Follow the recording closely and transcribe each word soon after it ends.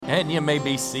And you may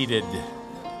be seated.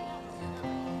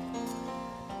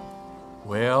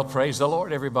 Well, praise the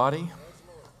Lord, everybody.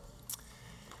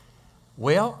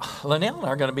 Well, Linnell and I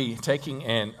are going to be taking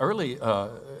an early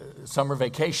summer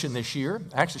vacation this year.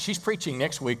 Actually, she's preaching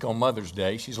next week on Mother's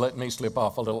Day. She's letting me slip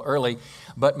off a little early.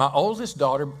 But my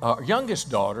youngest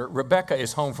daughter, Rebecca,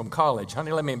 is home from college.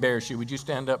 Honey, let me embarrass you. Would you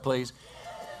stand up, please?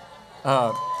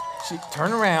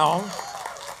 Turn around.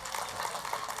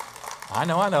 I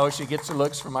know. She gets the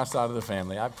looks from my side of the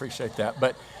family. I appreciate that.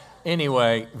 But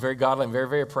anyway, very godly. I'm very,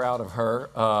 very proud of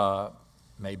her.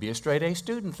 Maybe a straight A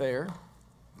student there.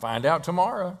 Find out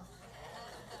tomorrow.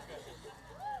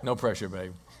 No pressure,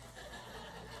 babe.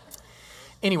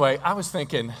 Anyway, I was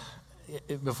thinking,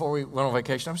 before we went on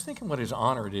vacation, I was thinking what an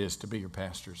honor it is to be your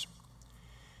pastors.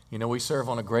 You know, we serve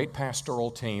on a great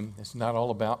pastoral team. It's not all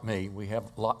about me. We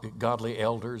have godly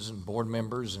elders and board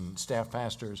members and staff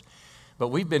pastors. But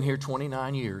we've been here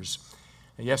 29 years.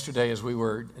 Yesterday, as we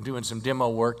were doing some demo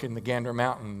work in the Gander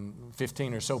Mountain,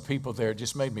 15 or so people there,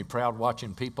 just made me proud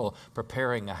watching people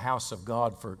preparing a house of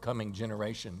God for coming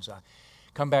generations. I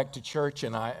come back to church,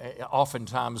 and I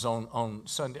oftentimes on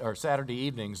Sunday or Saturday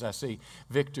evenings, I see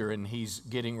Victor, and he's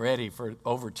getting ready for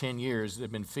over 10 years.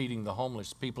 They've been feeding the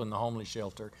homeless people in the homeless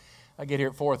shelter. I get here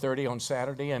at 4:30 on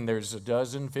Saturday, and there's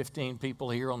 15 people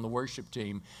here on the worship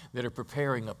team that are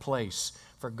preparing a place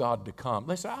for God to come.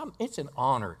 Listen, it's an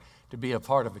honor to be a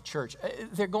part of a church.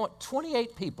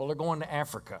 28 people are going to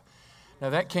Africa. Now,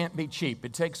 that can't be cheap.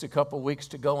 It takes a couple weeks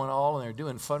to go and all, and they're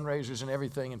doing fundraisers and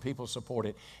everything, and people support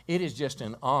it. It is just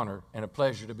an honor and a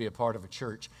pleasure to be a part of a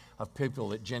church of people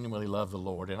that genuinely love the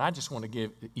Lord. And I just want to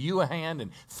give you a hand and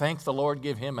thank the Lord,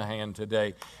 give him a hand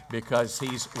today because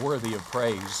he's worthy of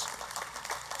praise.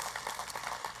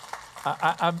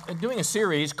 I'm doing a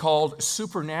series called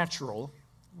Su-per-nat-u-ral.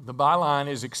 The byline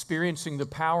is experiencing the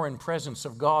power and presence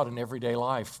of God in everyday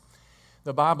life.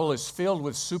 The Bible is filled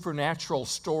with supernatural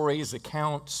stories,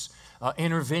 accounts,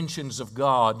 interventions of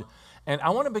God. And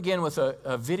I want to begin with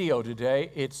a video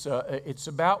today. It's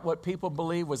about what people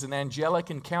believe was an angelic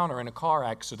encounter in a car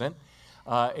accident.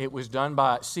 It was done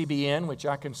by CBN, which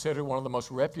I consider one of the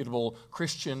most reputable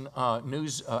Christian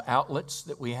news outlets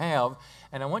that we have.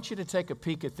 And I want you to take a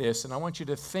peek at this, and I want you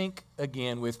to think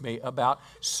again with me about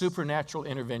supernatural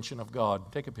intervention of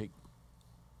God. Take a peek.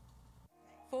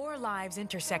 4 lives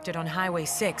intersected on Highway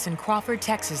 6 in Crawford,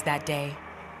 Texas that day.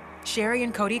 Sherry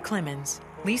and Cody Clemens,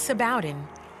 Lisa Bowden,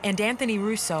 and Anthony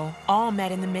Russo all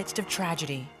met in the midst of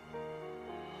tragedy.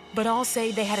 But all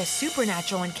say they had a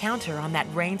supernatural encounter on that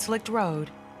rain-slicked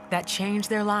road that changed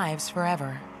their lives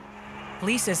forever.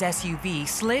 Lisa's SUV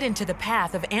slid into the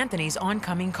path of Anthony's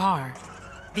oncoming car.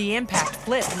 The impact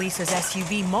flipped Lisa's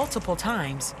SUV multiple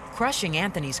times, crushing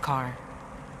Anthony's car.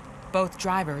 Both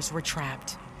drivers were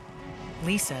trapped.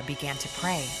 Lisa began to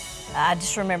pray. I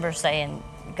just remember saying,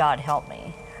 God help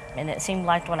me. And it seemed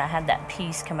like when I had that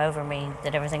peace come over me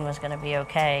that everything was going to be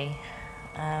okay,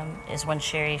 is when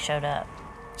Sherry showed up.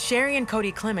 Sherry and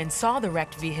Cody Clemens saw the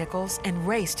wrecked vehicles and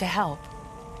raced to help.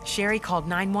 Sherry called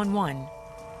 911.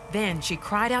 Then she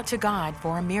cried out to God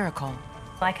for a miracle.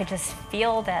 I could just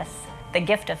feel the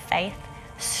gift of faith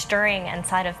stirring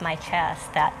inside of my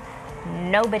chest that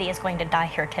nobody is going to die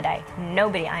here today.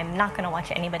 Nobody. I'm not going to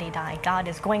watch anybody die. God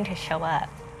is going to show up.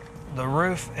 The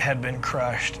roof had been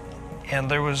crushed,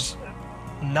 and there was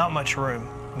not much room,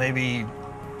 maybe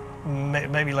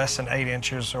less than 8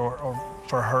 inches or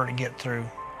for her to get through.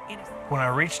 When I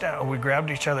reached out, we grabbed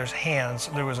each other's hands.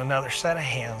 There was another set of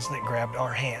hands that grabbed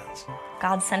our hands.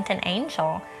 God sent an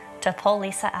angel to pull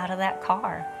Lisa out of that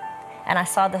car. And I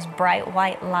saw this bright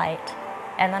white light.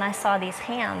 And then I saw these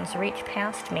hands reach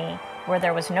past me where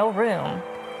there was no room.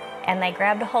 And they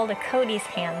grabbed a hold of Cody's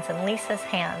hands and Lisa's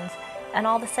hands. And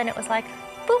all of a sudden it was like,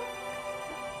 boop.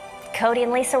 Cody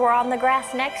and Lisa were on the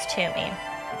grass next to me.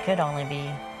 It could only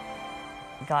be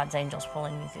God's angels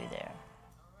pulling me through there.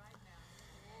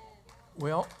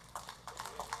 Well,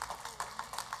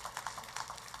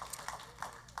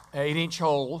 8-inch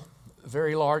hole,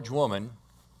 very large woman,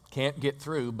 can't get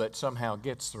through, but somehow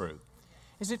gets through.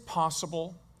 Is it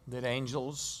possible that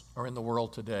angels are in the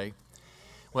world today?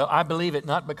 Well, I believe it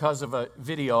not because of a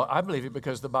video. I believe it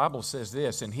because the Bible says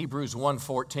this in Hebrews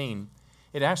 1:14.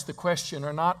 It asks the question,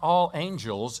 are not all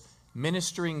angels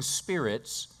ministering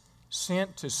spirits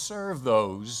sent to serve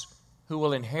those who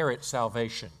will inherit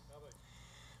salvation?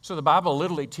 So the Bible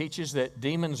literally teaches that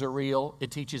demons are real.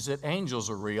 It teaches that angels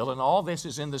are real. And all this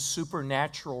is in the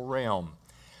supernatural realm.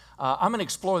 I'm going to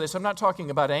explore this. I'm not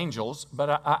talking about angels, but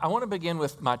I want to begin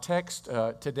with my text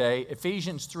today,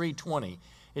 Ephesians 3:20.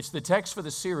 It's the text for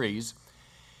the series.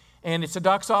 And it's a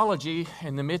doxology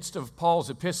in the midst of Paul's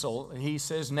epistle. He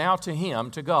says, now to him,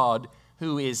 to God,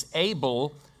 who is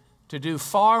able to do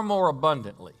far more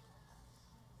abundantly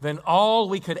than all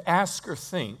we could ask or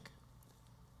think,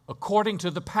 according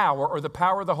to the power or the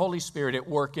power of the Holy Spirit at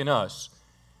work in us.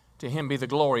 To him be the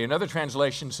glory. Another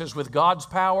translation says, with God's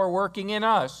power working in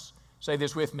us, say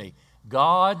this with me,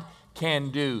 God can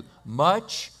do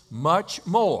much, much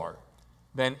more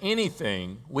than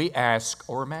anything we ask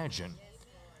or imagine.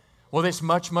 Well, this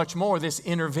much, much more, this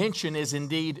intervention is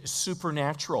indeed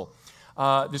supernatural.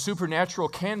 The supernatural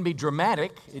can be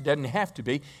dramatic. It doesn't have to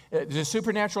be. The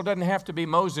supernatural doesn't have to be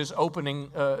Moses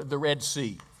opening the Red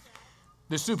Sea.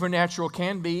 The supernatural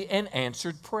can be an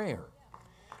answered prayer.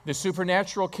 The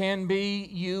supernatural can be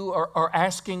you are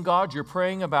asking God, you're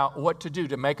praying about what to do,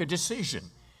 to make a decision.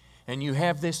 And you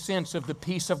have this sense of the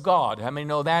peace of God. How many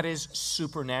know that is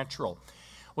supernatural?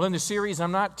 Well, in the series,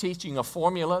 I'm not teaching a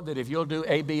formula that if you'll do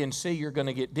A, B, and C, you're going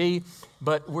to get D,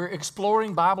 but we're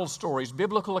exploring Bible stories,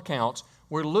 biblical accounts.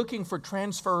 We're looking for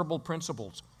transferable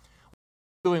principles. What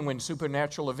were they doing when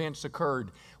supernatural events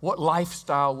occurred? What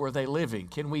lifestyle were they living?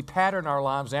 Can we pattern our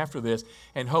lives after this?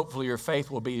 And hopefully your faith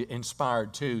will be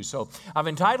inspired too. So I've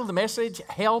entitled the message,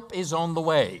 Help is on the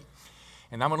Way.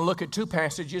 And I'm going to look at two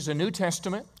passages, a New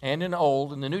Testament and an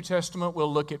Old. In the New Testament,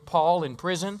 we'll look at Paul in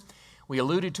prison. We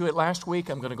alluded to it last week.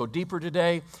 I'm going to go deeper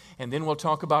today. And then we'll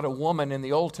talk about a woman in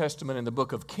the Old Testament in the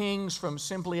book of Kings from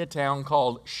simply a town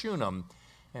called Shunem,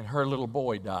 and her little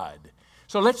boy died.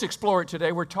 So let's explore it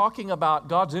today. We're talking about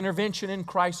God's intervention in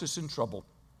crisis and trouble.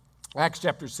 Acts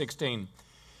chapter 16.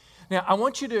 Now, I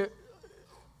want you to,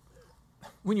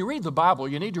 when you read the Bible,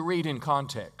 you need to read in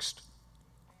context.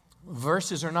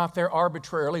 Verses are not there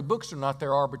arbitrarily. Books are not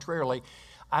there arbitrarily.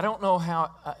 I don't know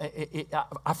how,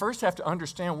 I first have to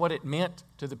understand what it meant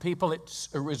to the people it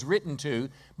was written to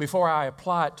before I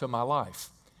apply it to my life.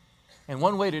 And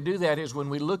one way to do that is when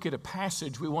we look at a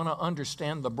passage, we want to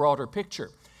understand the broader picture.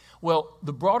 Well,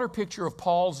 the broader picture of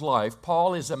Paul's life,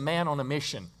 Paul is a man on a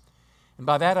mission. And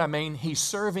by that I mean he's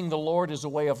serving the Lord as a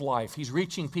way of life. He's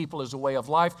reaching people as a way of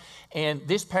life. And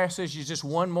this passage is just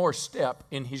one more step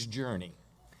in his journey.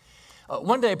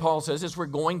 One day, Paul says, as we're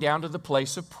going down to the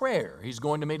place of prayer, he's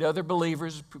going to meet other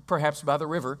believers, perhaps by the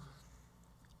river.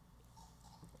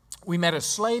 We met a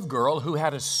slave girl who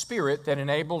had a spirit that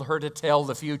enabled her to tell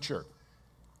the future.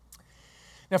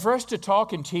 Now, for us to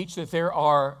talk and teach that there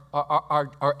are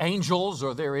angels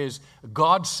or there is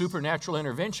God's supernatural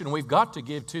intervention, we've got to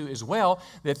give to as well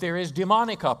that there is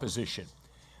demonic opposition.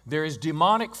 There is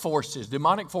demonic forces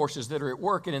that are at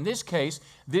work. And in this case,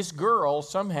 this girl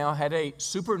somehow had a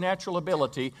supernatural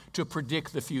ability to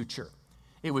predict the future.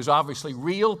 It was obviously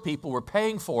real. People were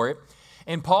paying for it.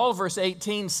 And Paul, verse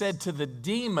 18, said to the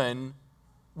demon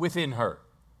within her.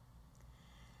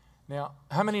 Now,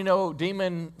 how many know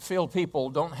demon-filled people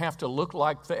don't have to look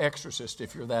like The Exorcist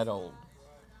if you're that old?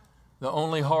 The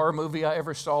only horror movie I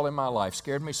ever saw in my life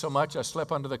scared me so much I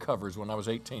slept under the covers when I was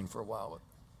 18 for a while.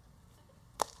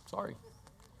 Sorry.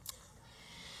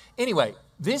 Anyway,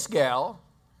 this gal,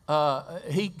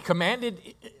 he commanded,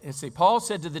 Paul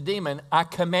said to the demon, I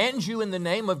command you in the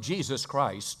name of Jesus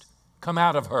Christ, come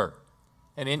out of her.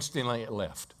 And instantly it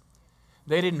left.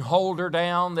 They didn't hold her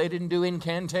down. They didn't do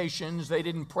incantations. They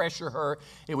didn't pressure her.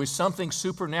 It was something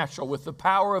supernatural with the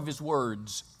power of his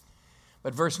words.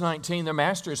 But verse 19, their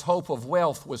master's hope of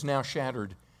wealth was now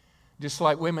shattered. Just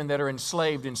like women that are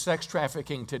enslaved in sex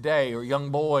trafficking today, or young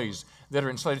boys that are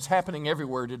enslaved. It's happening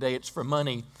everywhere today. It's for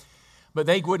money. But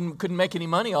they couldn't make any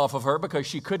money off of her because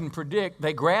she couldn't predict.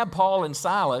 They grabbed Paul and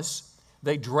Silas.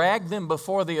 They dragged them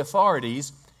before the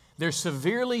authorities. They're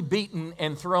severely beaten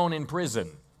and thrown in prison.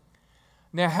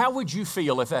 Now, how would you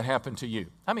feel if that happened to you?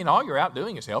 I mean, all you're out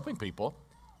doing is helping people.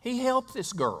 He helped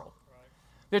this girl.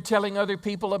 They're telling other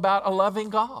people about a loving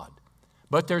God.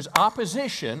 But there's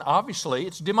opposition. Obviously,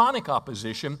 it's demonic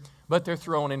opposition, but they're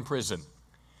thrown in prison.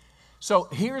 So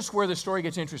here's where the story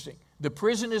gets interesting. The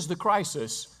prison is the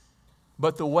crisis,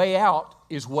 but the way out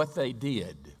is what they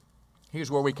did. Here's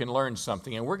where we can learn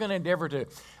something. And we're going to endeavor to,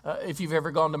 if you've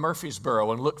ever gone to Murfreesboro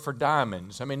and looked for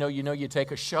diamonds, I mean, you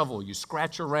take a shovel, you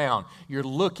scratch around, you're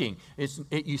looking,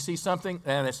 you see something,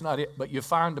 and that's not it, but you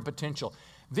find the potential.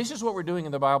 This is what we're doing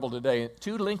in the Bible today.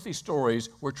 Two lengthy stories.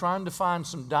 We're trying to find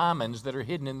some diamonds that are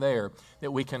hidden in there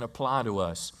that we can apply to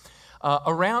us.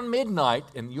 Around midnight,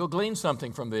 and you'll glean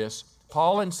something from this,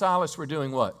 Paul and Silas were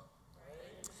doing what?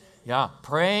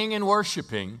 Praying and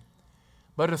worshiping.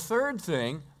 But a third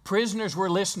thing, prisoners were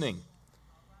listening.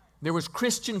 There was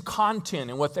Christian content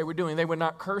in what they were doing. They were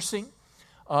not cursing.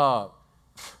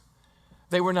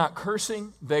 They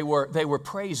were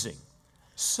praising.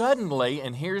 Suddenly,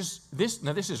 and here's this,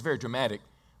 now this is very dramatic.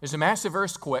 There's a massive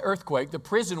earthquake. The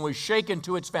prison was shaken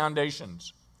to its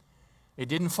foundations. It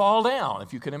didn't fall down,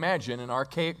 if you can imagine, an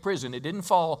archaic prison. It didn't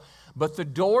fall, but the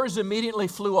doors immediately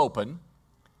flew open,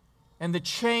 and the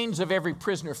chains of every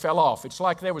prisoner fell off. It's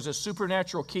like there was a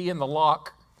supernatural key and the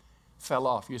lock fell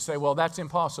off. You say, well, that's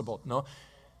impossible. No,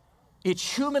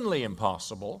 it's humanly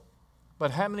impossible, but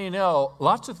how many know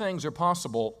lots of things are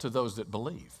possible to those that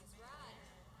believe?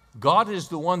 God is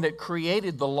the one that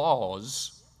created the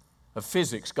laws of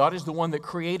physics. God is the one that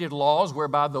created laws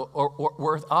whereby the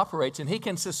earth operates, and He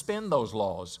can suspend those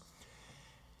laws.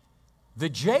 The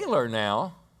jailer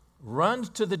now runs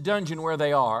to the dungeon where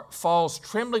they are, falls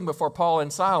trembling before Paul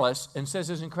and Silas, and says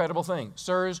this incredible thing: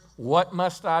 "Sirs, what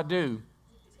must I do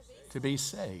to be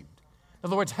saved?" In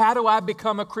other words, how do I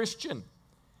become a Christian?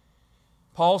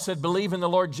 Paul said, "Believe in the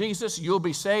Lord Jesus, you'll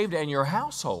be saved and your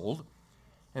household."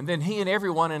 And then he and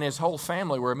everyone in his whole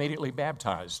family were immediately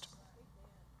baptized.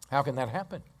 How can that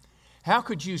happen? How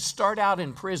could you start out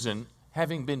in prison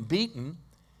having been beaten,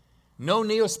 no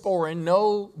neosporin,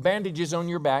 no bandages on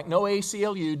your back, no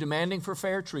ACLU, demanding for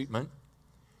fair treatment?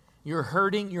 You're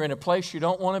hurting, you're in a place you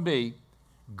don't want to be.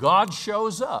 God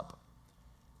shows up.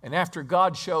 And after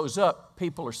God shows up,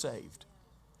 people are saved.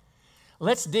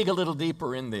 Let's dig a little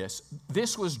deeper in this.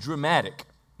 This was dramatic,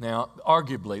 now,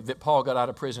 arguably, that Paul got out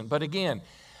of prison. But again,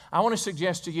 I want to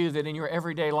suggest to you that in your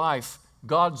everyday life,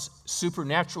 God's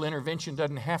supernatural intervention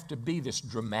doesn't have to be this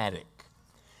dramatic.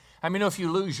 I mean, if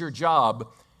you lose your job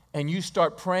and you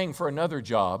start praying for another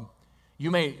job,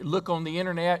 you may look on the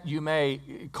internet, you may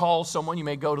call someone, you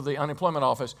may go to the unemployment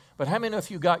office, but how many of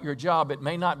you got your job? It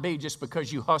may not be just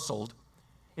because you hustled.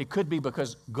 It could be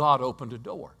because God opened a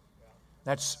door.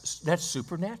 That's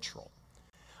supernatural.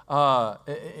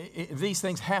 These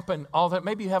things happen all that.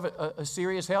 Maybe you have a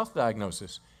serious health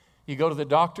diagnosis. You go to the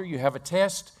doctor, you have a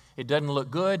test, it doesn't look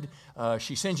good.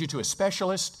 She sends you to a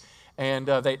specialist, and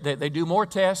they do more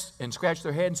tests and scratch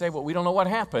their head and say, well, we don't know what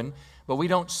happened, but we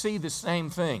don't see the same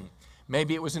thing.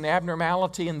 Maybe it was an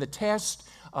abnormality in the test.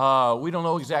 We don't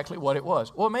know exactly what it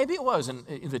was. Well, maybe it was in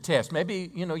the test.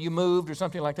 Maybe, you moved or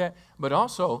something like that. But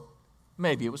also,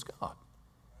 maybe it was God.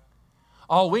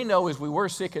 All we know is we were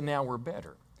sick and now we're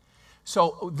better.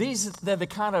 So these are the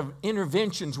kind of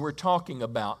interventions we're talking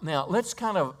about. Now, let's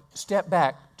kind of step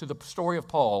back to the story of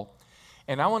Paul.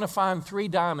 And I want to find 3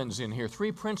 diamonds in here,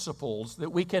 3 principles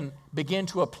that we can begin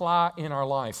to apply in our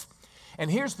life. And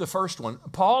here's the first one.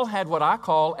 Paul had what I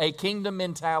call a kingdom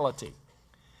mentality.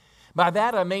 By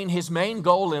that I mean his main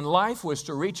goal in life was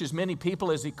to reach as many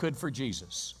people as he could for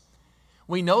Jesus.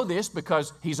 We know this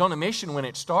because he's on a mission when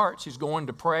it starts. He's going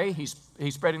to pray. He's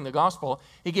spreading the gospel.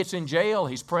 He gets in jail.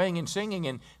 He's praying and singing,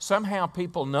 and somehow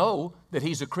people know that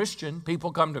he's a Christian.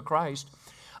 People come to Christ.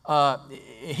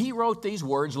 He wrote these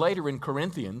words later in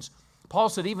Corinthians. Paul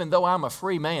said, even though I'm a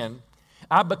free man,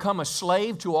 I've become a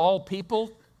slave to all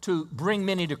people to bring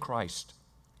many to Christ.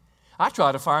 I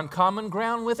try to find common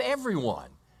ground with everyone,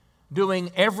 doing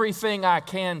everything I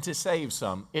can to save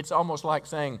some. It's almost like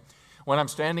saying, when I'm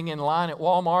standing in line at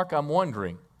Walmart, I'm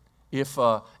wondering if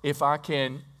I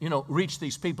can, reach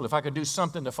these people, if I could do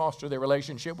something to foster their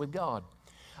relationship with God.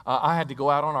 I had to go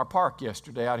out on our park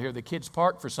yesterday, out here, the kids'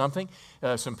 park, for something.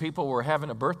 Some people were having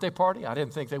a birthday party. I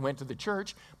didn't think they went to the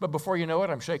church, but before you know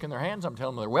it, I'm shaking their hands. I'm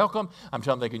telling them they're welcome. I'm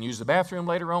telling them they can use the bathroom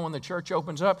later on when the church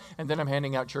opens up, and then I'm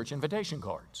handing out church invitation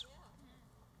cards.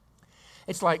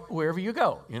 It's like wherever you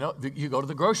go, you go to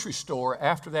the grocery store.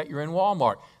 After that, you're in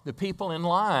Walmart. The people in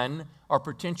line are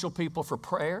potential people for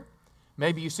prayer.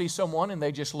 Maybe you see someone and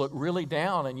they just look really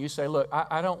down, and you say, look,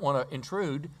 I don't want to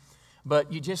intrude,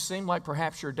 but you just seem like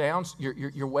perhaps you're down,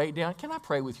 you're way down. Can I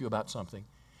pray with you about something?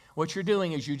 What you're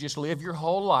doing is you just live your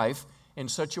whole life in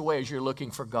such a way as you're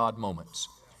looking for God moments.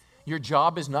 Your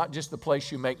job is not just the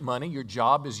place you make money. Your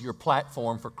job is your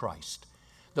platform for Christ.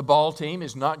 The ball team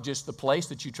is not just the place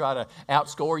that you try to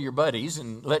outscore your buddies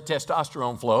and let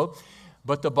testosterone flow,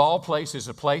 but the ball place is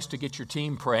a place to get your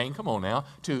team praying, come on now,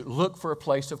 to look for a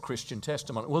place of Christian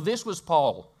testimony. Well, this was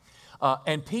Paul.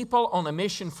 And people on a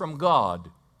mission from God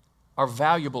are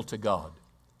valuable to God.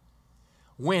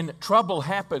 When trouble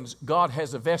happens, God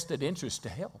has a vested interest to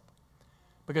help.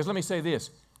 Because let me say this,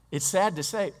 it's sad to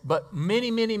say, but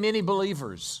many, many, many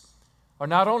believers are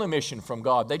not on a mission from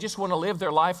God. They just want to live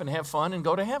their life and have fun and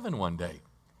go to heaven one day.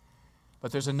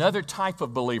 But there's another type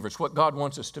of believers, what God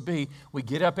wants us to be. We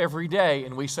get up every day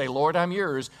and we say, Lord, I'm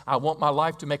yours. I want my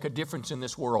life to make a difference in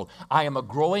this world. I am a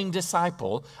growing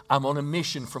disciple. I'm on a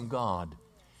mission from God.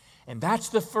 And that's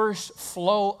the first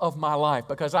flow of my life.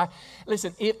 Because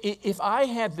if I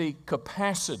had the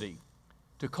capacity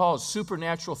to cause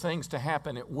supernatural things to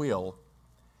happen at will,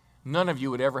 none of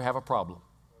you would ever have a problem.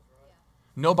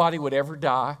 Nobody would ever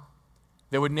die.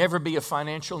 There would never be a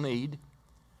financial need.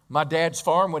 My dad's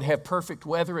farm would have perfect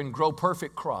weather and grow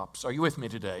perfect crops. Are you with me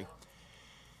today?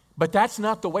 But that's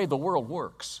not the way the world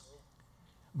works.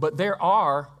 But there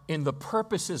are, in the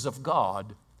purposes of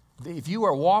God, if you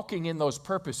are walking in those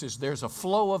purposes, there's a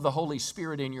flow of the Holy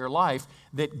Spirit in your life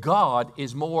that God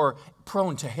is more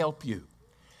prone to help you.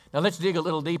 Now let's dig a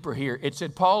little deeper here. It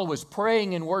said Paul was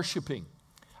praying and worshiping.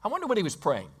 I wonder what he was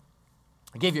praying.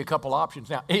 I gave you a couple options.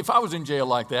 Now, if I was in jail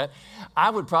like that, I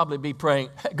would probably be praying,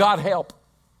 God help.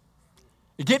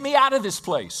 Get me out of this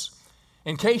place.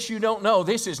 In case you don't know,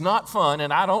 this is not fun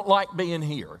and I don't like being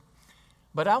here.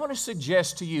 But I want to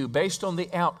suggest to you, based on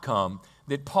the outcome,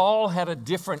 that Paul had a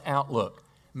different outlook.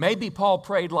 Maybe Paul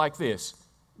prayed like this: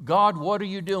 God, what are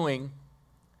you doing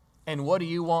and what do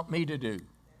you want me to do?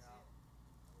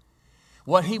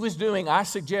 What he was doing, I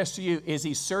suggest to you, is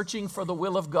he's searching for the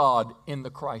will of God in the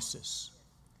crisis.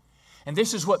 And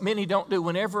this is what many don't do.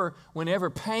 Whenever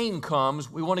pain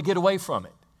comes, we want to get away from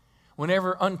it.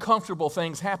 Whenever uncomfortable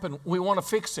things happen, we want to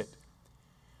fix it.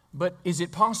 But is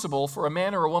it possible for a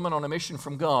man or a woman on a mission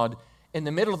from God in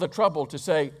the middle of the trouble to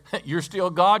say, you're still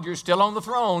God, you're still on the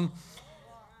throne,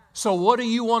 so what do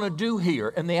you want to do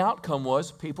here? And the outcome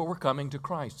was people were coming to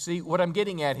Christ. See, what I'm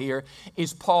getting at here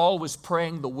is Paul was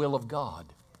praying the will of God.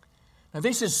 Now,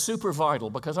 this is super vital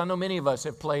because I know many of us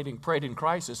have prayed in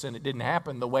crisis and it didn't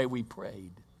happen the way we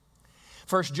prayed.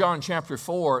 1 John chapter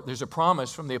 4, there's a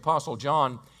promise from the Apostle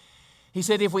John. He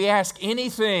said, if we ask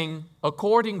anything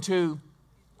according to,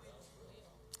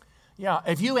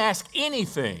 if you ask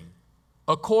anything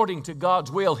according to God's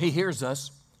will, He hears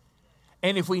us.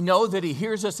 And if we know that He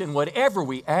hears us in whatever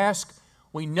we ask,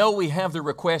 we know we have the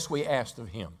request we asked of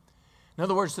Him. In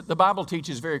other words, the Bible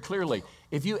teaches very clearly,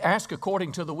 if you ask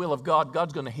according to the will of God,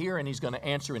 God's going to hear and He's going to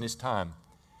answer in His time.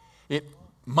 It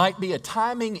might be a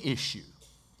timing issue,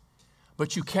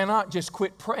 but you cannot just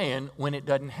quit praying when it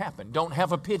doesn't happen. Don't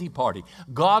have a pity party.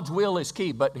 God's will is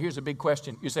key, but here's a big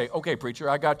question. You say, okay, preacher,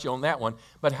 I got you on that one,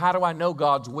 but how do I know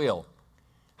God's will?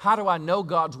 How do I know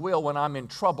God's will when I'm in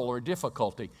trouble or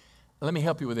difficulty? Let me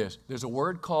help you with this. There's a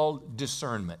word called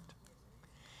discernment.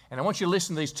 And I want you to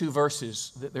listen to these two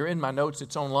verses. They're in my notes.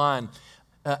 It's online.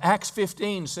 Acts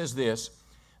 15 says this: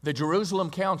 the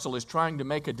Jerusalem council is trying to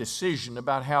make a decision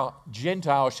about how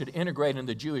Gentiles should integrate in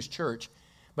the Jewish church.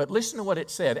 But listen to what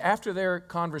it said. After their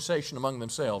conversation among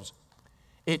themselves,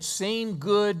 it seemed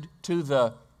good to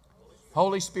the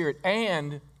Holy Spirit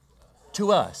and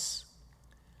to us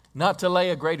not to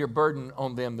lay a greater burden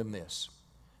on them than this.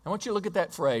 I want you to look at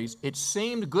that phrase. It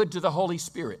seemed good to the Holy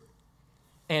Spirit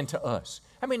and to us.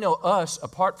 How many know us,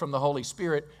 apart from the Holy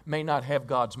Spirit, may not have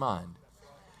God's mind?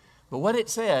 But what it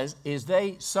says is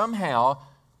they somehow,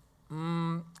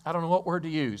 I don't know what word to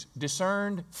use,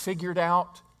 discerned, figured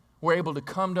out, were able to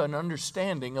come to an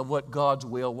understanding of what God's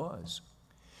will was.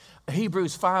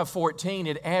 Hebrews 5:14,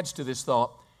 it adds to this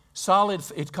thought.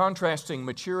 It's contrasting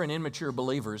mature and immature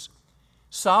believers.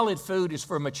 Solid food is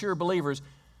for mature believers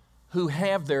who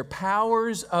have their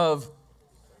powers of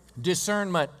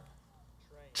discernment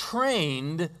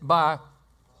trained by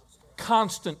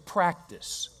constant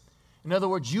practice. In other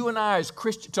words, you and I as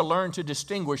Christians to learn to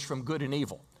distinguish from good and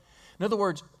evil. In other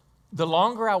words, the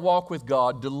longer I walk with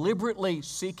God, deliberately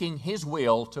seeking His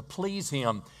will to please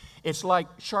Him, it's like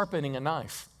sharpening a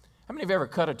knife. How many of you ever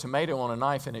cut a tomato on a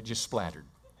knife and it just splattered?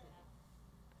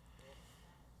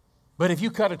 But if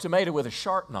you cut a tomato with a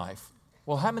sharp knife,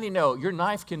 well, how many know your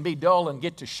knife can be dull and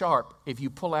get to sharp if you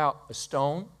pull out a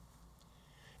stone,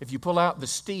 if you pull out the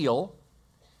steel,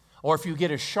 or if you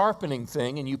get a sharpening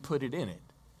thing and you put it in it?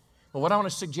 Well, what I want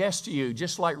to suggest to you,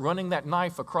 just like running that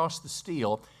knife across the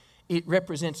steel, it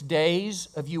represents days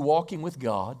of you walking with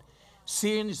God,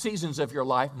 seasons of your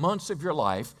life, months of your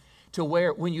life, to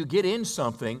where when you get in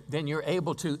something, then you're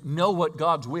able to know what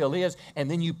God's will is,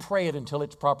 and then you pray it until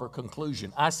its proper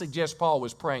conclusion. I suggest Paul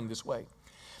was praying this way.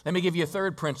 Let me give you a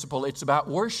third principle. It's about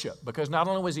worship, because not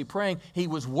only was he praying, he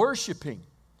was worshiping.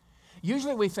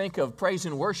 Usually we think of praise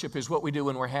and worship as what we do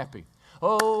when we're happy.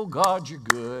 Oh, God, you're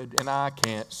good, and I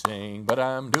can't sing, but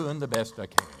I'm doing the best I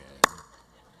can.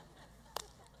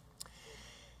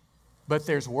 But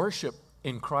there's worship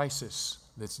in crisis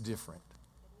that's different.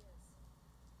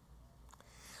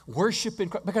 Worship in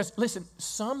Christ, because listen,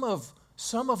 some of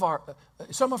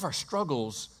our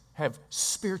struggles have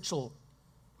spiritual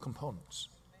components.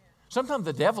 Sometimes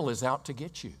the devil is out to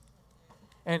get you.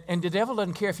 And the devil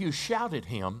doesn't care if you shout at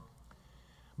him,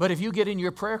 but if you get in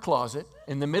your prayer closet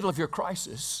in the middle of your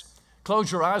crisis,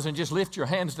 Close your eyes and just lift your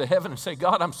hands to heaven and say,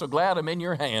 God, I'm so glad I'm in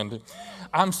your hand.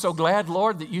 I'm so glad,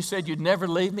 Lord, that you said you'd never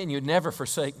leave me and you'd never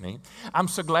forsake me. I'm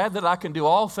so glad that I can do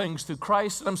all things through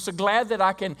Christ. And I'm so glad that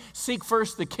I can seek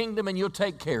first the kingdom and you'll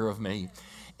take care of me.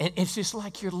 And it's just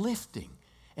like you're lifting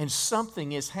and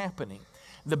something is happening.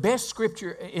 The best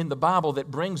scripture in the Bible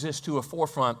that brings this to a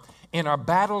forefront in our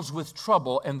battles with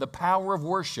trouble and the power of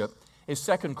worship is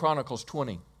 2 Chronicles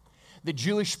 20. The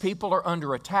Jewish people are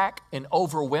under attack and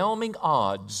overwhelming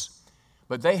odds,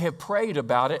 but they have prayed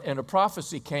about it, and a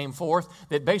prophecy came forth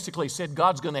that basically said,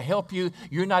 God's going to help you.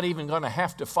 You're not even going to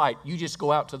have to fight. You just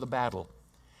go out to the battle.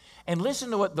 And listen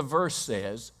to what the verse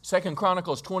says, 2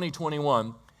 Chronicles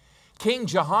 20:21. King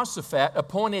Jehoshaphat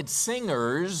appointed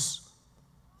singers.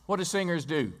 What do singers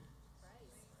do?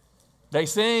 They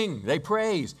sing, they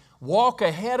praise. Walk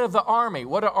ahead of the army.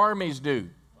 What do armies do?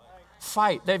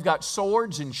 Fight. They've got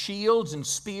swords and shields and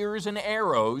spears and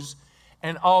arrows,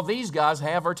 and all these guys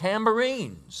have are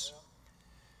tambourines.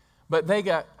 But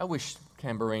I wish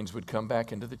tambourines would come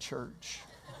back into the church.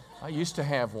 I used to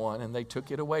have one, and they took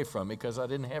it away from me because I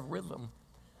didn't have rhythm.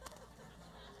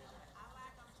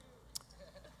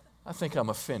 I think I'm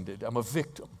offended. I'm a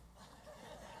victim.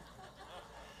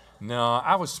 No,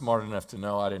 I was smart enough to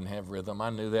know I didn't have rhythm. I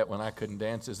knew that when I couldn't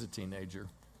dance as a teenager.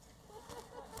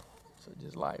 So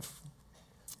just life.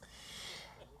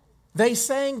 They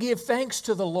sang, give thanks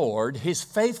to the Lord. His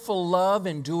faithful love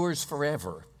endures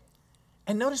forever.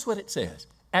 And notice what it says.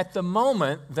 At the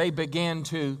moment they began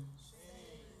to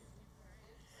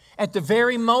At the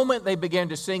very moment they began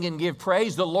to sing and give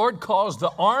praise, the Lord caused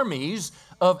the armies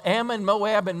of Ammon,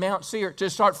 Moab, and Mount Seir to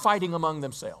start fighting among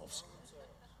themselves.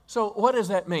 So what does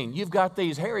that mean? You've got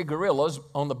these hairy gorillas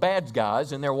on the bad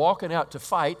guys, and they're walking out to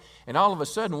fight, and all of a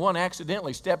sudden one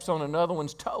accidentally steps on another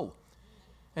one's toe.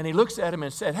 And he looks at him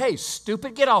and said, hey,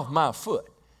 stupid, get off my foot.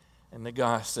 And the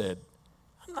guy said,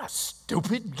 I'm not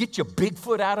stupid. Get your big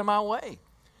foot out of my way.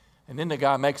 And then the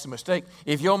guy makes a mistake.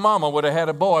 If your mama would have had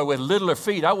a boy with littler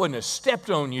feet, I wouldn't have stepped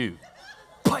on you.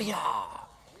 Pah-yah!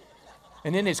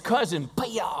 And then his cousin,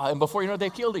 pah-yah! And before you know it, they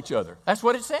killed each other. That's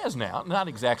what it says now. Not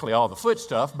exactly all the foot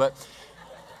stuff, but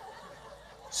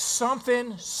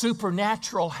something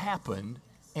supernatural happened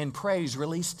and praise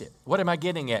released it. What am I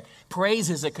getting at? Praise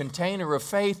is a container of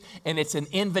faith, and it's an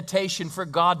invitation for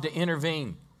God to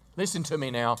intervene. Listen to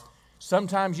me now.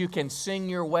 Sometimes you can sing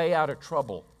your way out of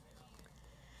trouble.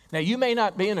 Now, you may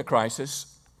not be in a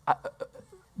crisis,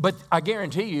 but I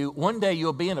guarantee you, one day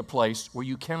you'll be in a place where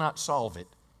you cannot solve it.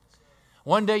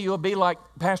 One day you'll be like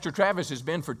Pastor Travis has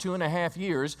been for 2.5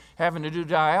 years, having to do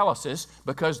dialysis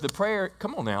because the prayers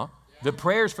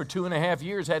for 2.5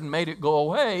 years hadn't made it go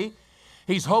away.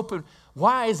 He's hoping,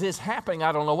 why is this happening?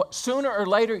 I don't know what. Sooner or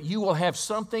later, you will have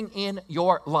something in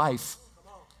your life.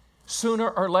 Sooner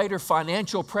or later,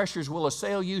 financial pressures will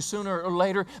assail you. Sooner or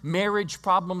later, marriage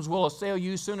problems will assail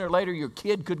you. Sooner or later, your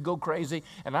kid could go crazy.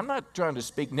 And I'm not trying to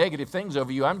speak negative things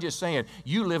over you. I'm just saying,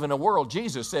 you live in a world.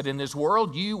 Jesus said, in this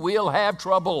world, you will have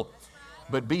trouble.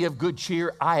 But be of good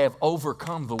cheer. I have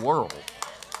overcome the world.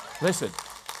 Listen.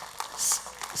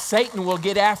 Satan will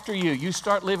get after you. You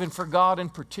start living for God in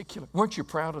particular. Weren't you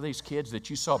proud of these kids that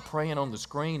you saw praying on the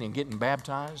screen and getting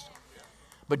baptized?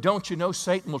 But don't you know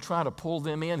Satan will try to pull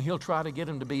them in. He'll try to get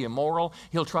them to be immoral.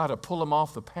 He'll try to pull them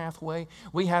off the pathway.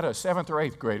 We had a 7th or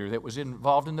 8th grader that was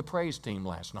involved in the praise team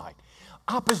last night.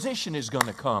 Opposition is going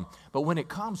to come. But when it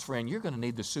comes, friend, you're going to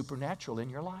need the supernatural in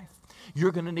your life.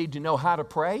 You're going to need to know how to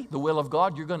pray, the will of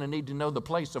God. You're going to need to know the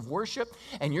place of worship.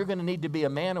 And you're going to need to be a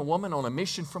man or woman on a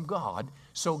mission from God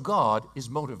so God is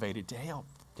motivated to help.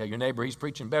 Tell your neighbor he's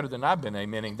preaching better than I've been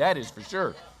amening. That is for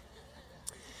sure.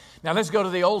 Now let's go to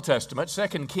the Old Testament,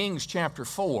 2 Kings chapter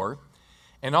 4.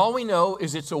 And all we know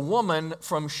is it's a woman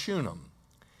from Shunem.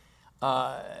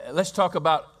 Let's talk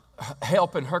about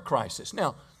help in her crisis.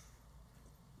 Now,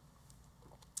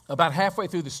 about halfway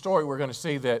through the story, we're going to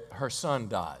see that her son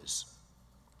dies.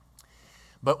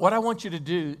 But what I want you to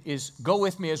do is go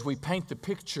with me as we paint the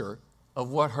picture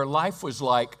of what her life was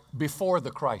like before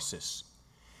the crisis.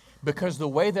 Because the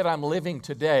way that I'm living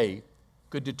today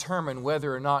could determine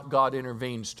whether or not God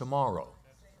intervenes tomorrow.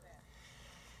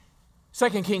 2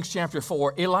 Kings chapter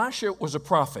 4, Elisha was a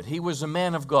prophet. He was a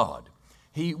man of God.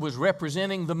 He was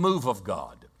representing the move of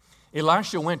God.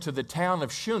 Elisha went to the town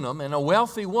of Shunem, and a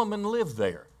wealthy woman lived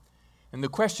there. And the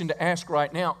question to ask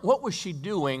right now, what was she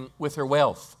doing with her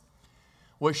wealth?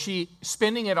 Was she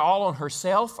spending it all on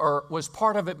herself, or was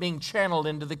part of it being channeled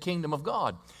into the kingdom of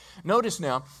God? Notice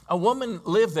now, a woman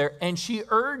lived there, and she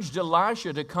urged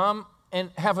Elisha to come and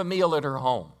have a meal at her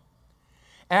home.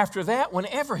 After that,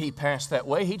 whenever he passed that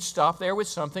way, he'd stop there with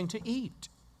something to eat.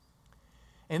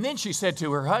 And then she said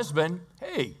to her husband,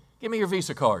 hey, give me your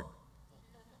Visa card.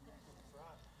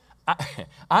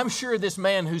 I'm sure this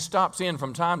man who stops in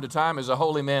from time to time is a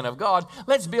holy man of God.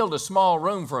 Let's build a small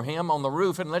room for him on the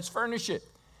roof and let's furnish it.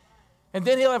 And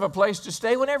then he'll have a place to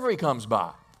stay whenever he comes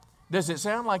by. Does it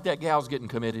sound like that gal's getting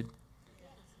committed?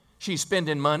 She's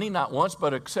spending money not once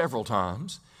but several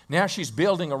times. Now she's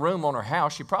building a room on her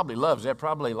house. She probably loves that.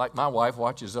 Probably like my wife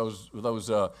watches those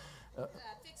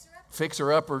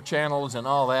fixer-upper channels and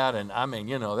all that. And I mean,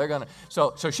 you know, they're going to.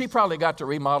 So she probably got to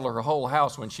remodel her whole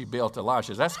house when she built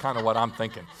Elisha's. That's kind of what I'm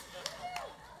thinking.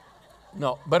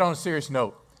 No, but on a serious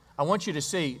note, I want you to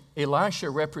see Elisha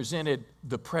represented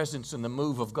the presence and the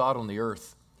move of God on the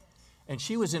earth. And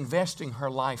she was investing her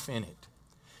life in it.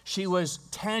 She was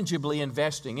tangibly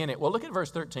investing in it. Well, look at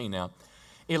verse 13 now.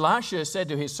 Elisha said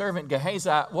to his servant Gehazi,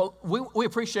 well, we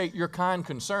appreciate your kind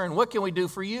concern. What can we do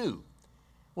for you?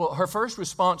 Well, her first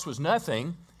response was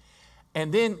nothing.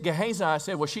 And then Gehazi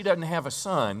said, well, she doesn't have a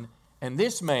son. And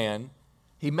this man,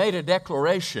 he made a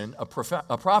declaration, a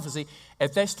prophecy.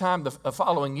 At this time, the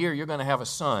following year, you're going to have a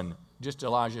son, just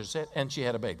Elijah said, and she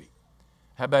had a baby.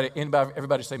 How about it?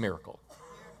 Everybody say miracle.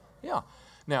 Yeah.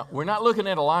 Now, we're not looking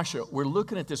at Elisha. We're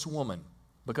looking at this woman,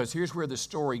 because here's where the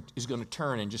story is going to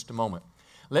turn in just a moment.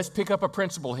 Let's pick up a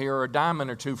principle here, or a diamond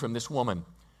or two from this woman.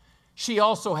 She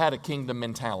also had a kingdom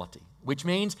mentality, which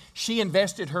means she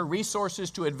invested her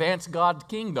resources to advance God's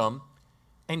kingdom,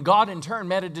 and God in turn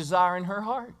met a desire in her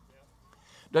heart.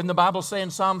 Doesn't the Bible say in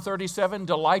Psalm 37,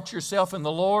 delight yourself in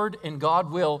the Lord, and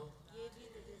God will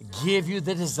give you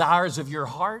the desires of your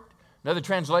heart? Another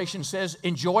translation says,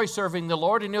 enjoy serving the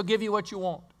Lord, and He'll give you what you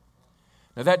want.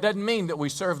 Now, that doesn't mean that we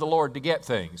serve the Lord to get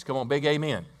things. Come on, big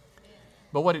amen.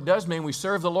 But what it does mean, we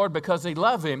serve the Lord because we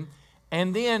love Him,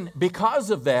 and then because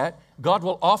of that, God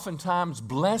will oftentimes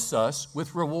bless us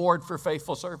with reward for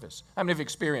faithful service. How many have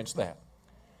experienced that?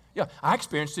 Yeah, I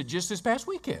experienced it just this past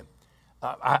weekend.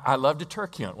 I love to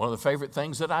turkey hunt, one of the favorite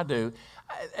things that I do.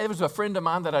 It was a friend of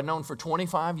mine that I'd known for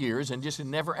 25 years and just had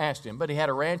never asked him, but he had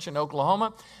a ranch in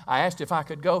Oklahoma. I asked if I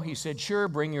could go. He said, sure,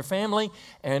 bring your family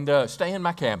and stay in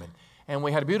my cabin. And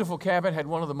we had a beautiful cabin, had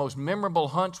one of the most memorable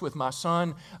hunts with my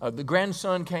son. The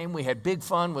grandson came. We had big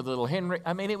fun with little Henry.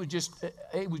 I mean, it was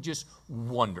just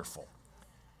wonderful.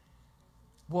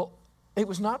 Well, it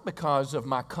was not because of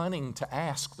my cunning to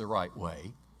ask the right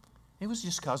way. It was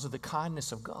just because of the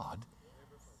kindness of God,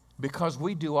 because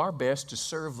we do our best to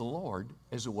serve the Lord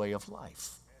as a way of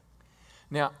life.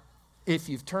 Now, if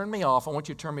you've turned me off, I want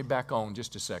you to turn me back on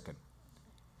just a second.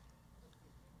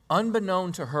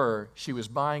 Unbeknown to her, she was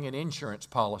buying an insurance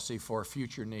policy for a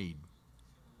future need.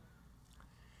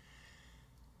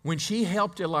 When she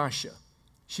helped Elisha,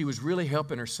 she was really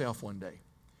helping herself one day.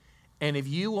 And if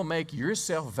you will make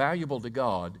yourself valuable to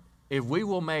God, if we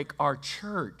will make our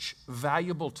church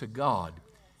valuable to God,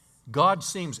 God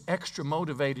seems extra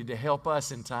motivated to help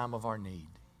us in time of our need.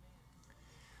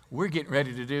 We're getting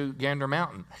ready to do Gander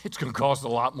Mountain. It's going to cost a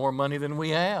lot more money than we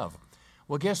have.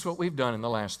 Well, guess what we've done in the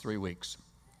last 3 weeks?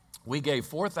 We gave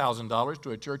 $4,000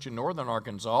 to a church in northern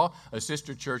Arkansas, a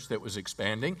sister church that was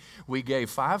expanding. We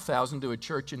gave $5,000 to a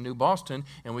church in New Boston,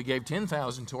 and we gave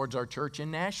 $10,000 towards our church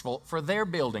in Nashville for their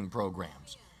building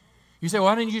programs. You say,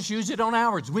 why didn't you just use it on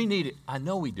ours? We need it. I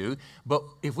know we do, but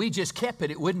if we just kept it,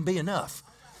 it wouldn't be enough.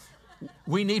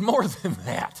 We need more than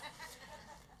that.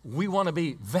 We want to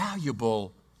be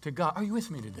valuable to God. Are you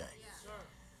with me today?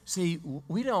 See,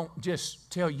 we don't just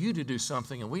tell you to do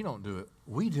something and we don't do it.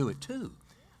 We do it too,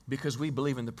 because we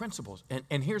believe in the principles.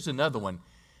 And here's another one.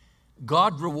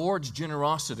 God rewards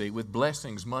generosity with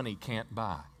blessings money can't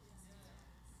buy.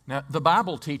 Now, the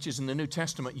Bible teaches in the New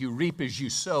Testament, you reap as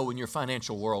you sow in your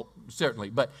financial world,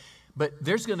 certainly. But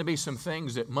there's going to be some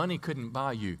things that money couldn't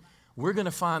buy you. We're going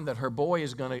to find that her boy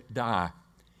is going to die,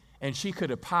 and she could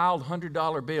have piled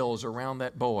 $100 bills around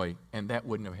that boy, and that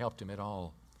wouldn't have helped him at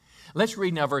all. Let's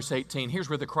read now verse 18. Here's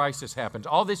where the crisis happens.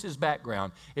 All this is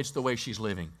background. It's the way she's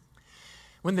living.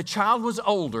 When the child was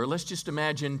older, let's just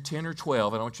imagine 10 or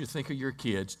 12. I don't want you to think of your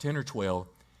kids, 10 or 12.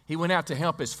 He went out to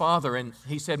help his father, and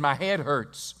he said, my head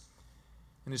hurts.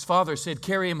 And his father said,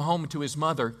 carry him home to his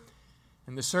mother.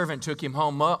 And the servant took him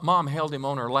home. Mom held him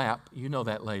on her lap. You know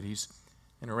that, ladies.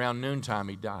 And around noontime,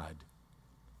 he died.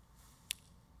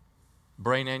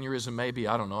 Brain aneurysm, maybe.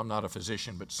 I don't know. I'm not a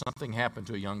physician. But something happened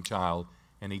to a young child,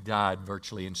 and he died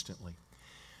virtually instantly.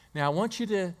 Now, I want you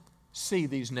to see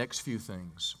these next few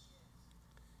things.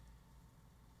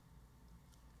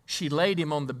 She laid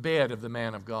him on the bed of the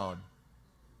man of God.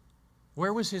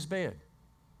 Where was his bed?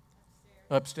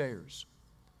 Upstairs.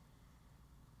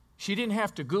 She didn't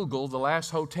have to Google the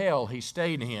last hotel he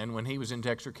stayed in when he was in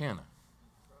Texarkana.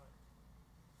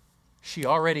 She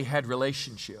already had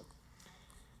relationship.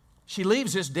 She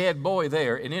leaves this dead boy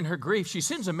there, and in her grief, she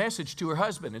sends a message to her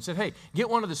husband and said, hey, get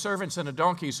one of the servants and a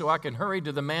donkey so I can hurry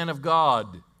to the man of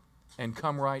God and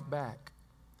come right back.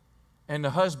 And the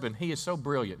husband, he is so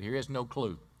brilliant. He has no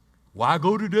clue. Why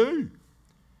go today?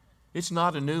 It's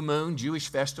not a new moon, Jewish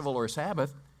festival, or a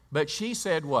Sabbath. But she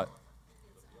said what?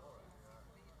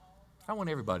 I want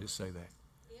everybody to say that.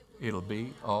 It'll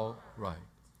be all right.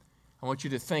 I want you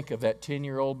to think of that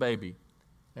 10-year-old baby,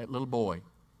 that little boy,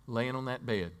 laying on that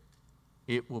bed.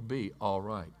 It will be all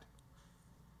right.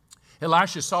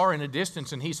 Elisha saw her in a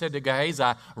distance, and he said to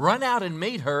Gehazi, run out and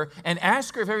meet her and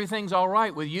ask her if everything's all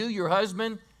right with you, your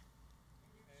husband,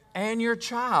 and your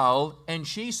child. And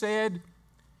she said,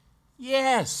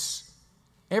 yes,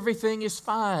 everything is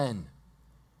fine.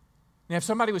 Now, if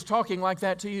somebody was talking like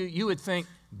that to you, you would think,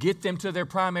 get them to their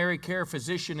primary care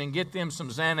physician and get them some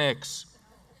Xanax.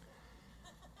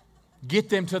 Get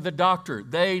them to the doctor.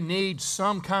 They need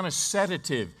some kind of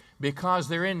sedative because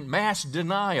they're in mass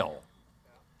denial.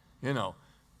 You know,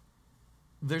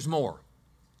 there's more.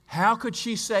 How could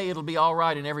she say it'll be all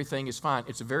right and everything is fine?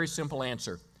 It's a very simple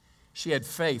answer. She had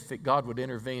faith that God would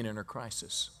intervene in her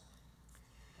crisis.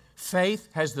 Faith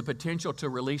has the potential to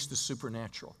release the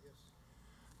supernatural.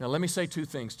 Now, let me say two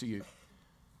things to you.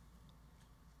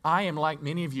 I am like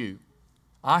many of you.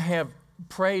 I have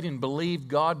prayed and believed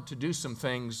God to do some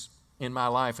things in my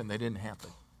life, and they didn't happen.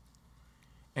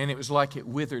 And it was like it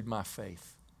withered my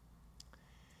faith.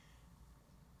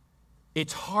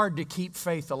 It's hard to keep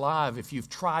faith alive if you've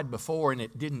tried before and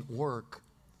it didn't work.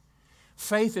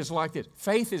 Faith is like this.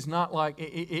 Faith is not like,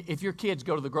 if your kids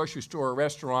go to the grocery store or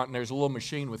restaurant and there's a little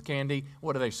machine with candy,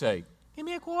 what do they say? Give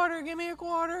me a quarter, give me a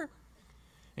quarter.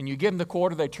 And you give them the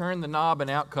quarter, they turn the knob, and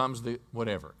out comes the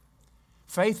whatever.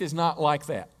 Faith is not like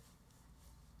that.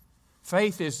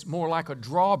 Faith is more like a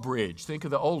drawbridge. Think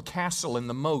of the old castle in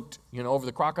the moat, over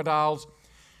the crocodiles.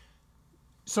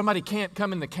 Somebody can't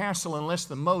come in the castle unless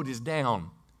the moat is down.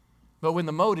 But when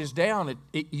the moat is down,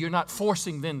 you're not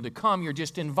forcing them to come. You're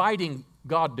just inviting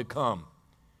God to come.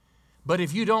 But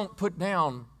if you don't put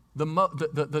down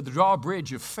the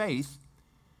drawbridge of faith,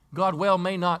 God well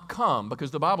may not come,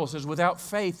 because the Bible says without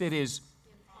faith it is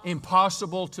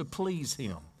impossible to please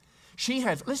Him.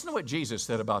 Listen to what Jesus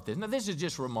said about this. Now this is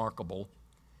just remarkable.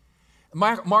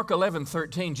 Mark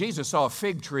 11:13, Jesus saw a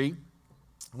fig tree,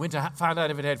 went to find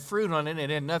out if it had fruit on it, and it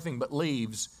had nothing but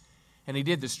leaves. And He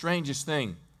did the strangest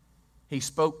thing. He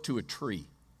spoke to a tree.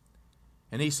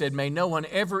 And He said, may no one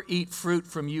ever eat fruit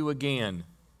from you again.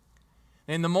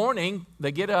 In the morning,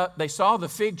 they get up, they saw the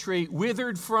fig tree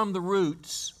withered from the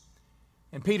roots.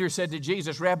 And Peter said to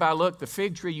Jesus, Rabbi, look, the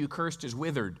fig tree you cursed is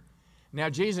withered. Now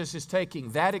Jesus is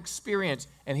taking that experience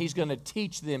and He's going to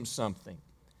teach them something.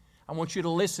 I want you to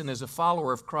listen as a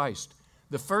follower of Christ.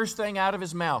 The first thing out of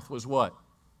His mouth was what?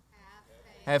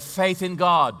 Have faith in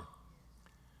God.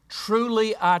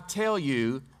 Truly I tell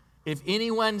you, if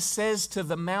anyone says to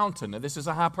the mountain, now this is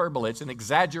a hyperbole, it's an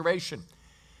exaggeration,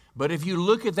 but if you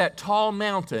look at that tall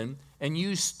mountain and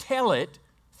you tell it,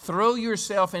 throw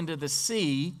yourself into the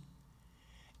sea,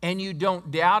 and you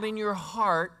don't doubt in your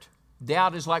heart,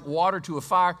 doubt is like water to a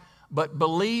fire, but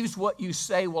believes what you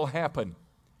say will happen.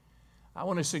 I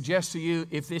want to suggest to you,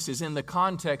 if this is in the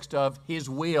context of His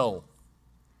will,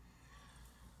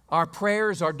 our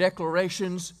prayers, our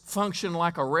declarations function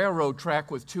like a railroad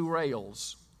track with two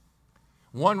rails.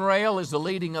 One rail is the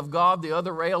leading of God, the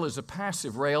other rail is a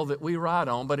passive rail that we ride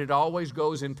on, but it always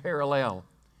goes in parallel.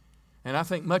 And I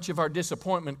think much of our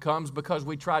disappointment comes because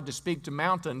we tried to speak to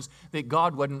mountains that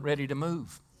God wasn't ready to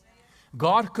move.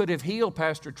 God could have healed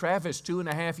Pastor Travis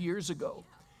 2.5 years ago.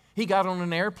 He got on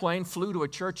an airplane, flew to a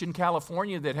church in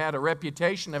California that had a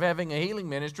reputation of having a healing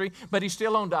ministry, but he's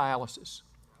still on dialysis.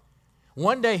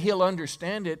 One day he'll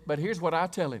understand it, but here's what I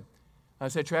tell him. I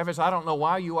said, Travis, I don't know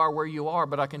why you are where you are,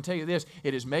 but I can tell you this,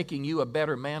 it is making you a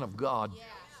better man of God. Yeah.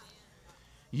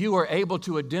 You are able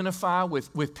to identify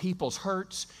with people's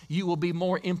hurts. You will be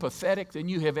more empathetic than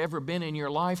you have ever been in your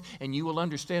life, and you will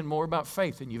understand more about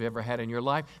faith than you've ever had in your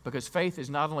life, because faith is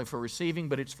not only for receiving,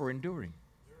 but it's for enduring.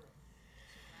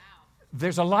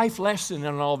 There's a life lesson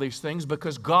in all these things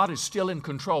because God is still in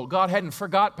control. God hadn't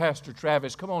forgot Pastor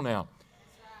Travis. Come on now.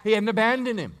 He hadn't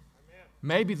abandoned him.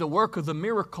 Maybe the work of the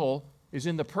miracle is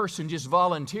in the person just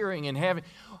volunteering and having,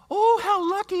 oh,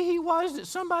 how lucky he was that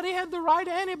somebody had the right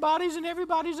antibodies and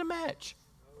everybody's a match.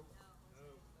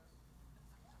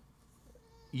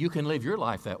 You can live your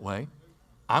life that way.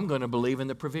 I'm going to believe in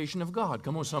the provision of God.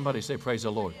 Come on, somebody say, praise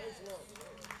the Lord.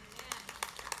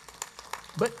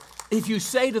 But if you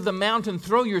say to the mountain,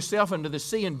 throw yourself into the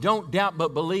sea and don't doubt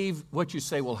but believe what you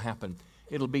say will happen,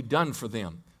 it'll be done for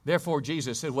them. Therefore,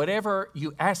 Jesus said, whatever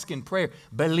you ask in prayer,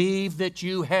 believe that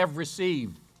you have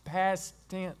received. Past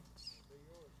tense.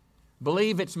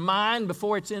 Believe it's mine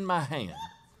before it's in my hand.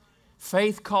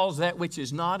 Faith calls that which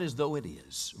is not as though it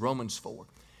is. Romans 4.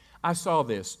 I saw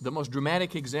this. The most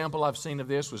dramatic example I've seen of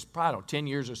this was probably 10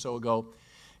 years or so ago.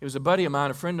 It was a buddy of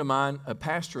mine, a friend of mine,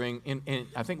 pastoring in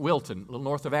I think, Wilton, a little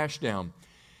north of Ashdown.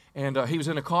 And he was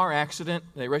in a car accident.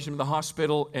 They rushed him to the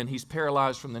hospital, and he's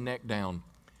paralyzed from the neck down.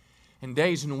 In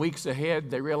days and weeks ahead,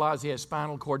 they realize he has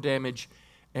spinal cord damage,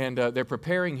 and they're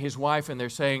preparing his wife, and they're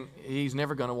saying he's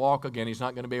never going to walk again. He's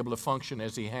not going to be able to function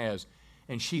as he has.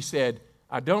 And she said,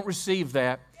 I don't receive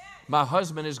that. My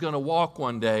husband is going to walk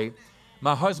one day.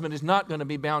 My husband is not going to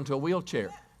be bound to a wheelchair.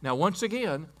 Now, once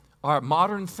again, our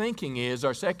modern thinking is,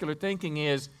 our secular thinking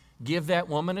is, give that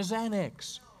woman a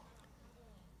Xanax.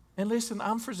 And listen,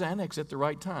 I'm for Xanax at the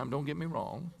right time. Don't get me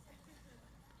wrong.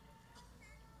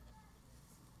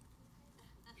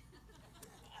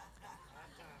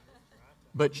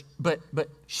 But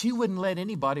she wouldn't let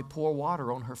anybody pour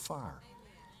water on her fire.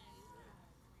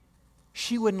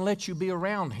 She wouldn't let you be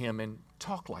around him and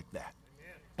talk like that.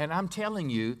 And I'm telling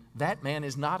you, that man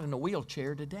is not in a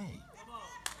wheelchair today.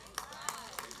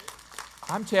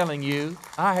 I'm telling you,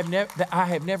 I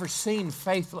have never seen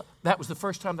faith. That was the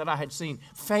first time that I had seen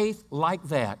faith like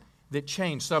that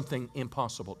changed something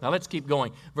impossible. Now let's keep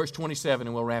going. Verse 27,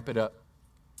 and we'll wrap it up.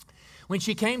 When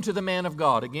she came to the man of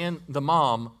God, again, the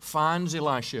mom finds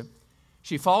Elisha.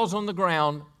 She falls on the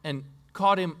ground and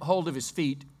caught him hold of his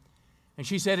feet. And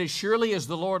she said, as surely as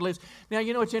the Lord lives. Now,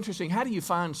 you know, it's interesting. How do you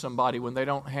find somebody when they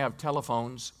don't have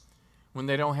telephones, when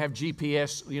they don't have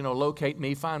GPS, locate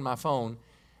me, find my phone?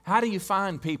 How do you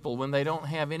find people when they don't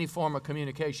have any form of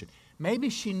communication? Maybe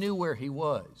she knew where he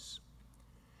was.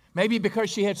 Maybe because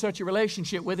she had such a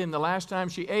relationship with him, the last time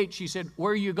she ate, she said,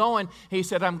 where are you going? He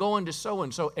said, I'm going to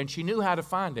so-and-so. And she knew how to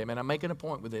find him. And I'm making a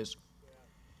point with this.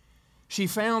 She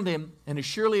found him, and as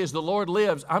surely as the Lord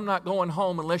lives, I'm not going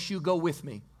home unless you go with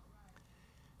me.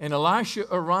 And Elisha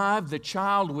arrived. The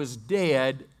child was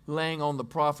dead, laying on the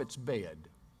prophet's bed.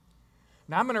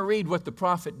 Now, I'm going to read what the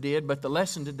prophet did, but the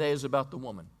lesson today is about the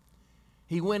woman.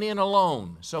 He went in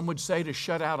alone, some would say to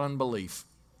shut out unbelief,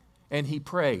 and he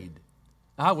prayed.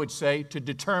 I would say to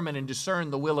determine and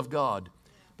discern the will of God.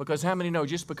 Because how many know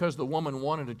just because the woman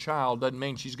wanted a child doesn't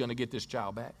mean she's going to get this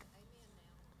child back?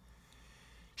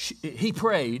 He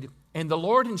prayed, and the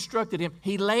Lord instructed him.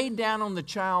 He laid down on the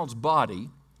child's body,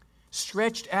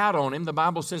 stretched out on him. The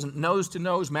Bible says nose to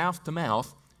nose, mouth to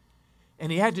mouth.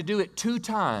 And he had to do it 2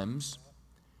 times.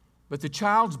 But the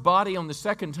child's body on the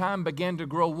second time began to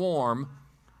grow warm.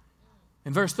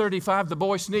 In verse 35, the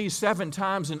boy sneezed 7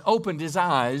 times and opened his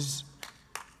eyes.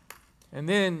 And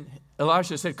then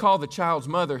Elisha said, call the child's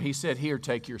mother. He said, here,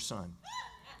 take your son.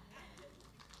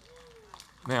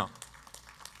 Now,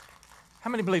 how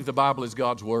many believe the Bible is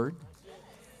God's word?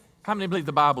 How many believe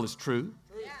the Bible is true?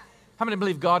 How many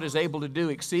believe God is able to do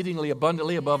exceedingly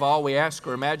abundantly above all we ask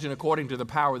or imagine according to the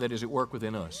power that is at work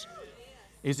within us?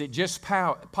 Is it just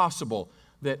possible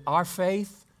that our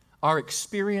faith, our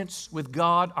experience with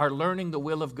God, our learning the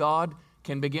will of God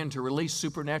can begin to release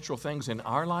supernatural things in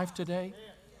our life today?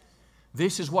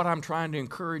 This is what I'm trying to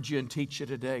encourage you and teach you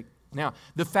today. Now,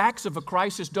 the facts of a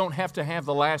crisis don't have to have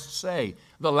the last say.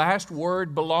 The last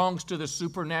word belongs to the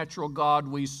supernatural God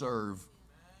we serve.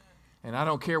 And I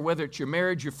don't care whether it's your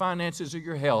marriage, your finances, or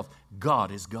your health.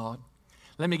 God is God.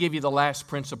 Let me give you the last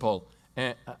principle.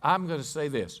 And I'm going to say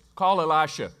this. Call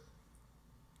Elisha.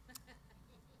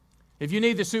 If you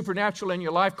need the supernatural in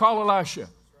your life, call Elisha.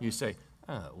 You say,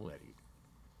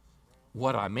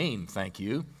 what I mean, thank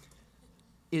you,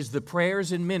 is the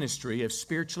prayers and ministry of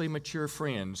spiritually mature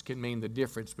friends can mean the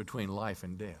difference between life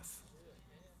and death.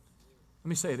 Let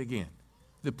me say it again.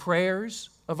 The prayers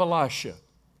of Elisha,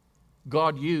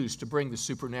 God used to bring the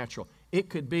supernatural. It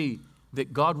could be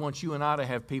that God wants you and I to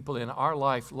have people in our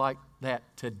life like that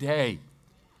today,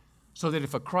 so that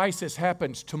if a crisis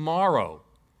happens tomorrow,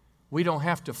 we don't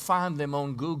have to find them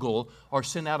on Google or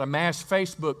send out a mass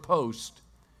Facebook post.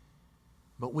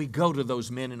 But we go to those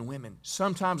men and women.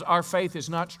 Sometimes our faith is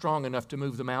not strong enough to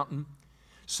move the mountain.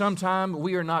 Sometimes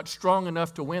we are not strong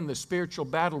enough to win the spiritual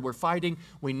battle we're fighting.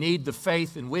 We need the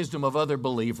faith and wisdom of other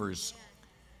believers.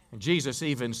 And Jesus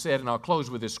even said, and I'll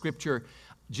close with this scripture,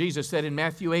 Jesus said in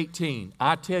Matthew 18,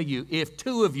 I tell you, if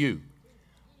 2 of you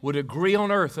would agree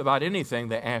on earth about anything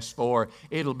they ask for,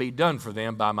 it'll be done for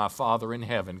them by my Father in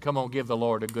heaven. Come on, give the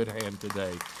Lord a good hand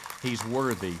today. He's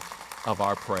worthy of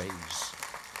our praise.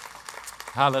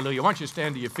 Hallelujah. Why don't you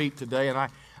stand to your feet today? And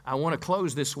I want to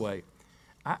close this way.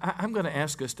 I'm going to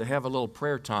ask us to have a little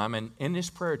prayer time. And in this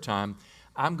prayer time,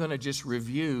 I'm going to just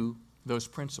review those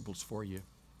principles for you.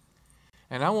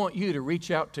 And I want you to reach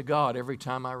out to God every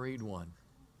time I read one.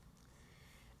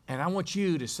 And I want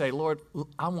you to say, Lord,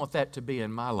 I want that to be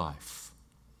in my life.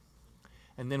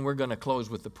 And then we're going to close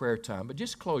with the prayer time. But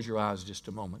just close your eyes just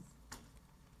a moment.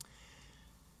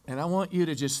 And I want you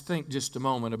to just think just a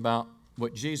moment about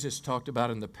what Jesus talked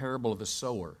about in the parable of the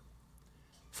sower.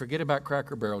 Forget about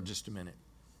Cracker Barrel just a minute.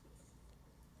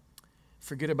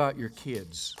 Forget about your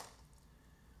kids.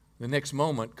 The next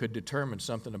moment could determine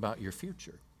something about your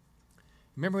future.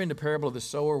 Remember in the parable of the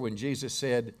sower when Jesus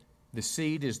said, the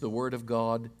seed is the word of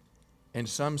God, and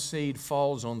some seed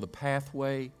falls on the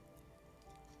pathway,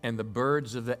 and the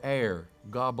birds of the air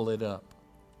gobble it up.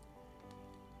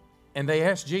 And they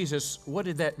asked Jesus, what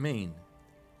did that mean?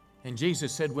 And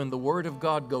Jesus said, when the word of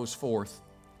God goes forth,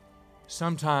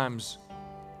 sometimes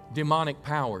demonic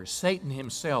powers, Satan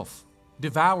himself,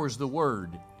 devours the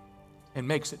word and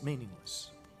makes it meaningless.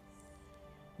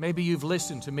 Maybe you've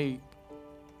listened to me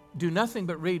do nothing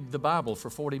but read the Bible for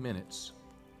 40 minutes.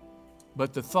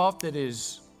 But the thought that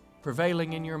is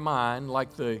prevailing in your mind,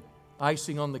 like the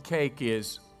icing on the cake,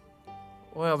 is,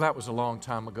 well, that was a long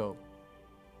time ago.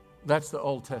 That's the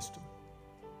Old Testament.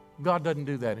 God doesn't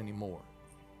do that anymore.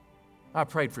 I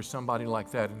prayed for somebody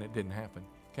like that and it didn't happen.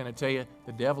 Can I tell you,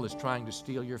 the devil is trying to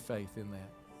steal your faith in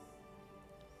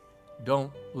that.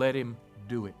 Don't let him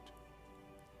do it.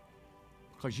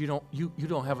 Because you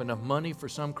don't have enough money for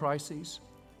some crises.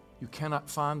 You cannot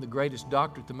find the greatest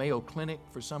doctor at the Mayo Clinic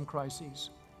for some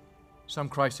crises. Some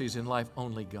crises in life,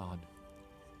 only God.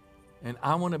 And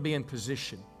I want to be in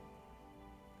position.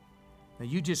 Now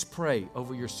you just pray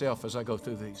over yourself as I go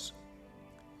through these.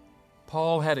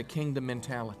 Paul had a kingdom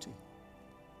mentality.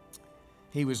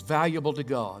 He was valuable to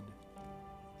God.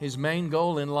 His main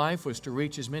goal in life was to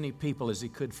reach as many people as he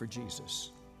could for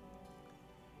Jesus.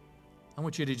 I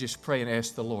want you to just pray and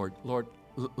ask the Lord, Lord,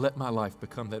 let my life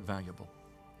become that valuable.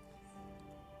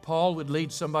 Paul would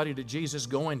lead somebody to Jesus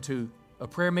going to a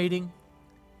prayer meeting,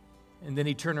 and then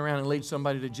he'd turn around and lead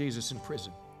somebody to Jesus in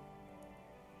prison.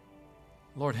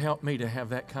 Lord, help me to have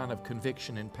that kind of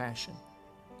conviction and passion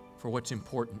for what's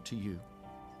important to you.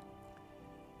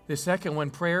 The second one,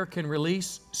 prayer can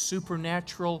release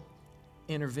supernatural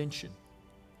intervention.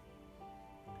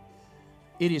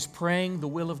 It is praying the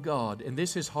will of God, and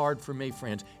this is hard for me,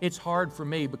 friends. It's hard for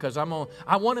me because I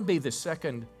want to be the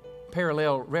second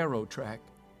parallel railroad track.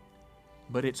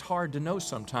 But it's hard to know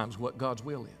sometimes what God's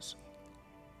will is.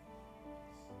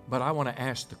 But I want to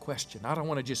ask the question. I don't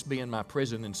want to just be in my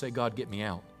prison and say, God, get me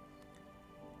out.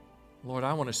 Lord,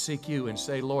 I want to seek you and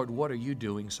say, Lord, what are you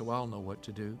doing so I'll know what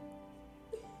to do?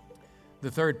 The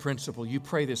third principle, you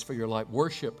pray this for your life.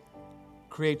 Worship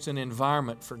creates an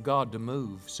environment for God to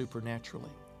move supernaturally.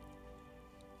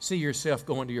 See yourself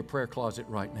going to your prayer closet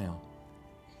right now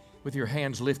with your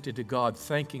hands lifted to God,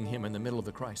 thanking Him in the middle of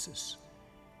the crisis.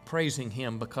 Praising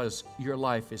Him because your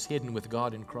life is hidden with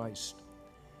God in Christ.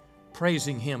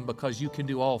 Praising Him because you can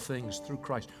do all things through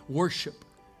Christ. Worship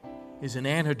is an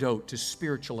antidote to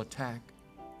spiritual attack.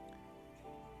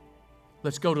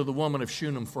 Let's go to the woman of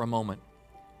Shunem for a moment.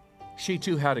 She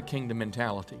too had a kingdom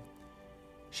mentality.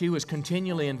 She was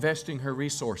continually investing her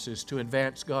resources to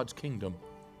advance God's kingdom.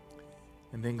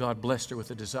 And then God blessed her with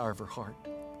the desire of her heart.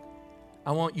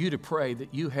 I want you to pray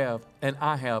that you have, and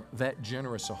I have, that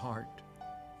generous a heart.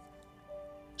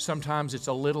 Sometimes it's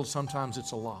a little, sometimes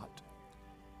it's a lot.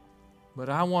 But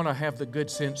I want to have the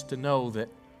good sense to know that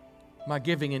my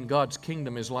giving in God's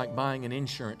kingdom is like buying an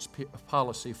insurance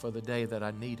policy for the day that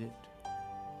I need it.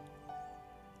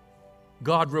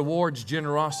 God rewards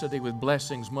generosity with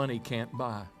blessings money can't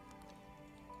buy.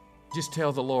 Just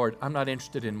tell the Lord, I'm not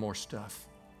interested in more stuff.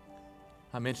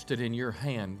 I'm interested in your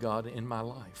hand, God, in my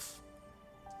life.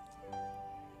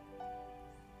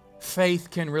 Faith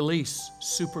can release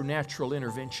supernatural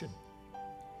intervention.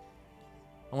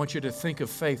 I want you to think of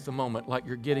faith a moment like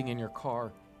you're getting in your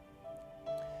car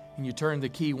and you turn the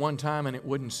key one time and it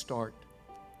wouldn't start.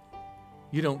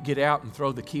 You don't get out and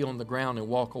throw the key on the ground and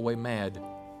walk away mad.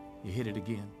 You hit it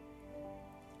again.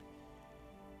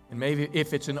 And maybe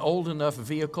if it's an old enough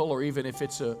vehicle or even if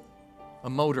it's a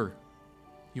motor,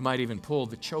 you might even pull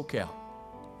the choke out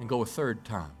and go a third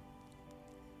time.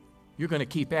 You're going to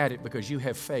keep at it because you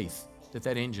have faith that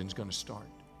that engine's going to start.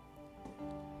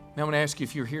 Now I want to ask you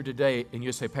if you're here today and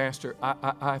you say, Pastor,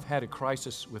 I've had a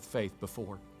crisis with faith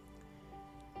before.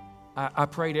 I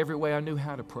prayed every way I knew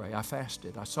how to pray. I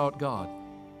fasted. I sought God.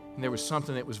 And there was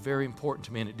something that was very important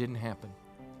to me and it didn't happen.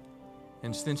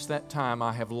 And since that time,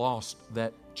 I have lost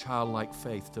that childlike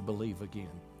faith to believe again.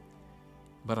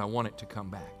 But I want it to come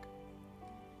back.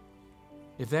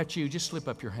 If that's you, just slip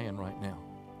up your hand right now.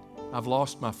 I've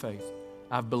lost my faith.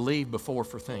 I've believed before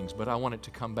for things, but I want it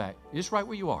to come back. Just right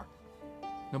where you are.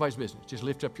 Nobody's business. Just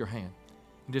lift up your hand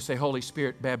and just say, Holy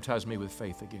Spirit, baptize me with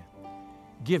faith again.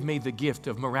 Give me the gift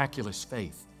of miraculous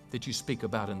faith that you speak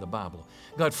about in the Bible.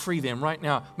 God, free them right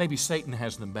now. Maybe Satan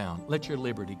has them bound. Let your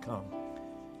liberty come.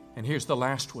 And here's the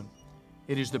last one.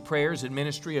 It is the prayers and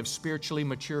ministry of spiritually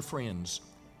mature friends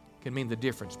can mean the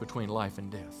difference between life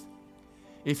and death.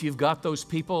 If you've got those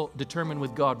people determined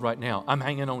with God right now, I'm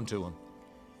hanging on to them.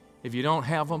 If you don't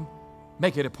have them,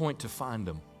 make it a point to find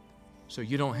them so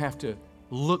you don't have to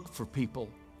look for people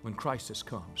when crisis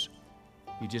comes.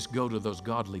 You just go to those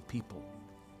godly people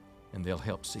and they'll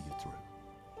help see you through.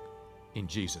 In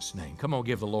Jesus' name. Come on,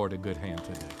 give the Lord a good hand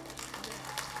today.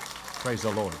 Praise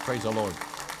the Lord. Praise the Lord.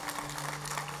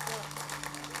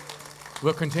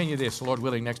 We'll continue this, Lord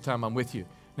willing, next time I'm with you.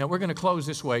 Now, we're going to close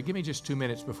this way. Give me just 2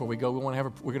 minutes before we go. We're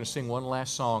going to sing one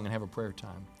last song and have a prayer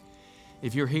time.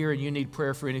 If you're here and you need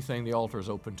prayer for anything, the altar is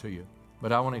open to you.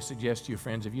 But I want to suggest to you,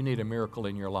 friends, if you need a miracle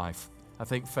in your life, I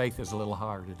think faith is a little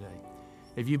higher today.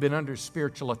 If you've been under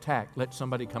spiritual attack, let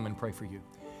somebody come and pray for you.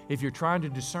 If you're trying to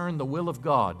discern the will of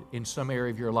God in some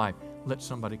area of your life, let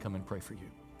somebody come and pray for you.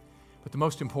 But the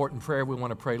most important prayer we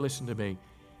want to pray, listen to me.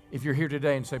 If you're here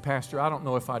today and say, Pastor, I don't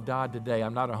know if I died today.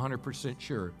 I'm not 100%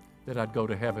 sure that I'd go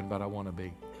to heaven, but I want to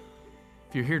be.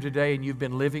 If you're here today and you've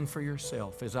been living for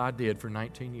yourself, as I did for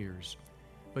 19 years,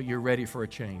 but you're ready for a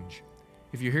change.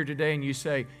 If you're here today and you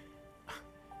say,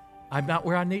 I'm not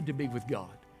where I need to be with God.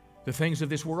 The things of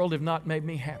this world have not made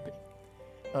me happy.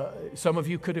 Some of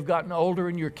you could have gotten older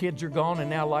and your kids are gone and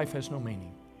now life has no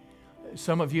meaning.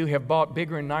 Some of you have bought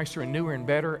bigger and nicer and newer and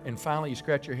better, and finally you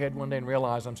scratch your head one day and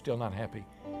realize I'm still not happy.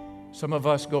 Some of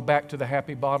us go back to the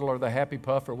happy bottle or the happy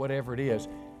puff or whatever it is.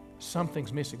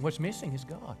 Something's missing. What's missing is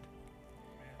God.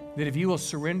 That if you will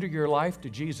surrender your life to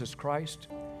Jesus Christ,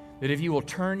 that if you will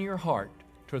turn your heart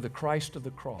to the Christ of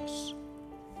the cross,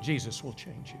 Jesus will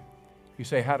change you. You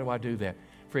say, how do I do that?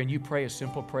 Friend, you pray a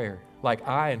simple prayer like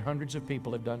I and hundreds of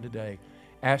people have done today,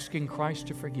 asking Christ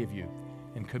to forgive you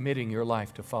and committing your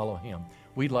life to follow Him.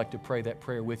 We'd like to pray that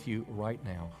prayer with you right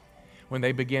now. When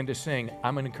they begin to sing,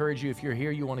 I'm going to encourage you, if you're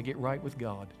here, you want to get right with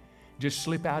God, just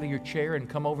slip out of your chair and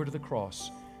come over to the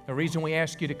cross. The reason we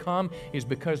ask you to come is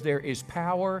because there is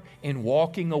power in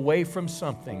walking away from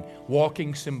something,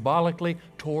 walking symbolically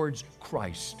towards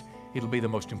Christ. It'll be the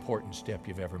most important step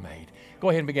you've ever made. Go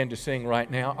ahead and begin to sing right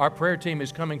now. Our prayer team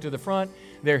is coming to the front.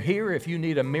 They're here if you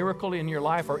need a miracle in your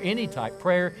life or any type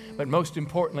prayer. But most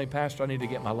importantly, Pastor, I need to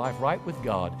get my life right with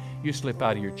God. You slip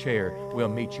out of your chair. We'll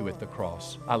meet you at the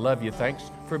cross. I love you. Thanks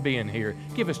for being here.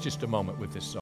 Give us just a moment with this song.